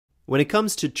When it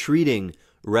comes to treating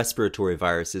respiratory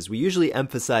viruses, we usually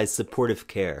emphasize supportive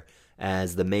care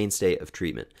as the mainstay of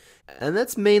treatment. And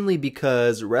that's mainly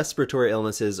because respiratory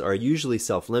illnesses are usually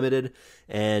self-limited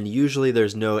and usually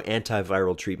there's no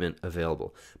antiviral treatment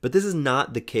available. But this is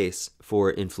not the case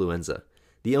for influenza.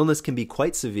 The illness can be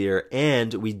quite severe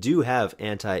and we do have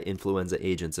anti-influenza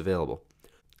agents available.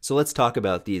 So let's talk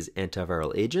about these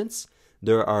antiviral agents.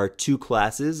 There are two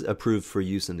classes approved for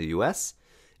use in the US: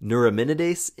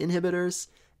 neuraminidase inhibitors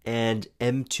and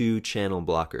M2 channel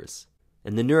blockers.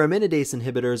 And the neuraminidase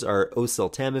inhibitors are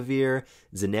oseltamivir,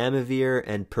 zanamivir,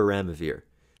 and peramivir.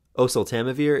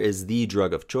 Oseltamivir is the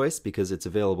drug of choice because it's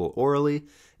available orally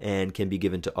and can be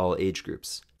given to all age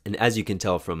groups. And as you can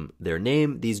tell from their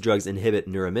name, these drugs inhibit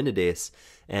neuraminidase,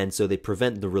 and so they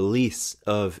prevent the release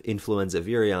of influenza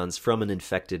virions from an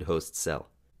infected host cell.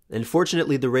 And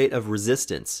fortunately, the rate of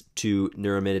resistance to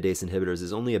neuraminidase inhibitors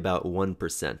is only about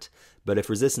 1%. But if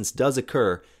resistance does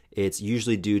occur, it's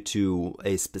usually due to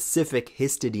a specific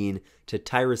histidine to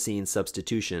tyrosine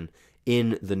substitution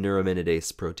in the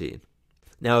neuraminidase protein.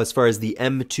 Now, as far as the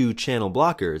M2 channel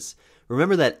blockers,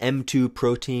 remember that M2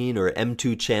 protein or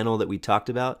M2 channel that we talked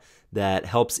about that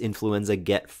helps influenza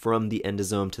get from the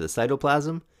endosome to the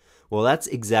cytoplasm? Well, that's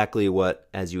exactly what,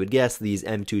 as you would guess, these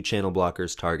M2 channel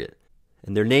blockers target.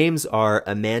 And their names are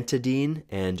amantadine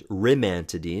and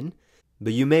rimantadine,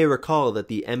 but you may recall that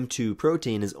the M2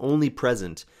 protein is only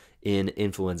present in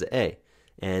influenza A.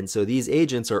 And so these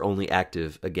agents are only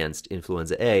active against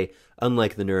influenza A,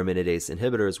 unlike the neuraminidase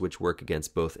inhibitors, which work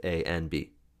against both A and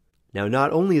B. Now,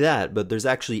 not only that, but there's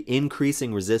actually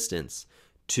increasing resistance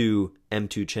to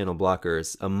M2 channel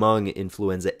blockers among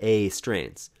influenza A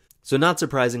strains. So not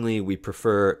surprisingly, we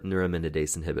prefer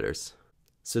neuraminidase inhibitors.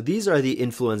 So these are the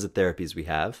influenza therapies we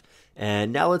have,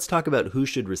 and now let's talk about who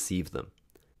should receive them.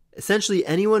 Essentially,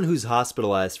 anyone who's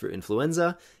hospitalized for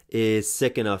influenza is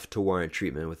sick enough to warrant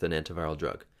treatment with an antiviral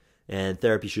drug. And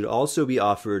therapy should also be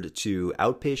offered to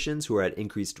outpatients who are at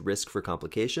increased risk for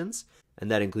complications, and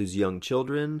that includes young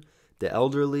children, the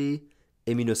elderly,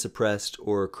 immunosuppressed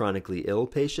or chronically ill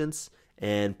patients,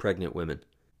 and pregnant women.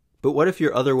 But what if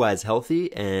you're otherwise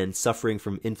healthy and suffering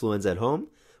from influenza at home?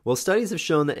 Well, studies have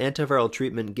shown that antiviral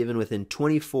treatment given within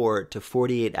 24 to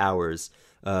 48 hours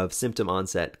of symptom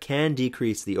onset can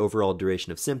decrease the overall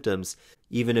duration of symptoms,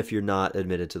 even if you're not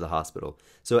admitted to the hospital.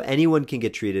 So anyone can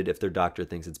get treated if their doctor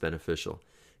thinks it's beneficial.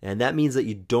 And that means that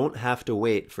you don't have to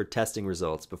wait for testing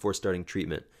results before starting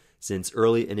treatment, since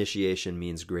early initiation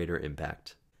means greater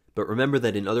impact. But remember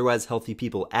that in otherwise healthy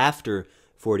people after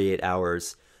 48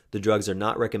 hours, the drugs are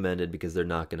not recommended because they're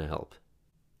not going to help.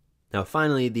 Now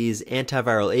finally, these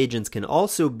antiviral agents can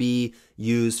also be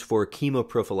used for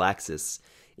chemoprophylaxis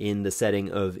in the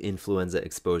setting of influenza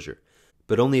exposure,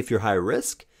 but only if you're high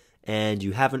risk and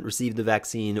you haven't received the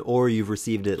vaccine or you've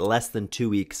received it less than 2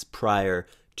 weeks prior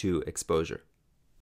to exposure.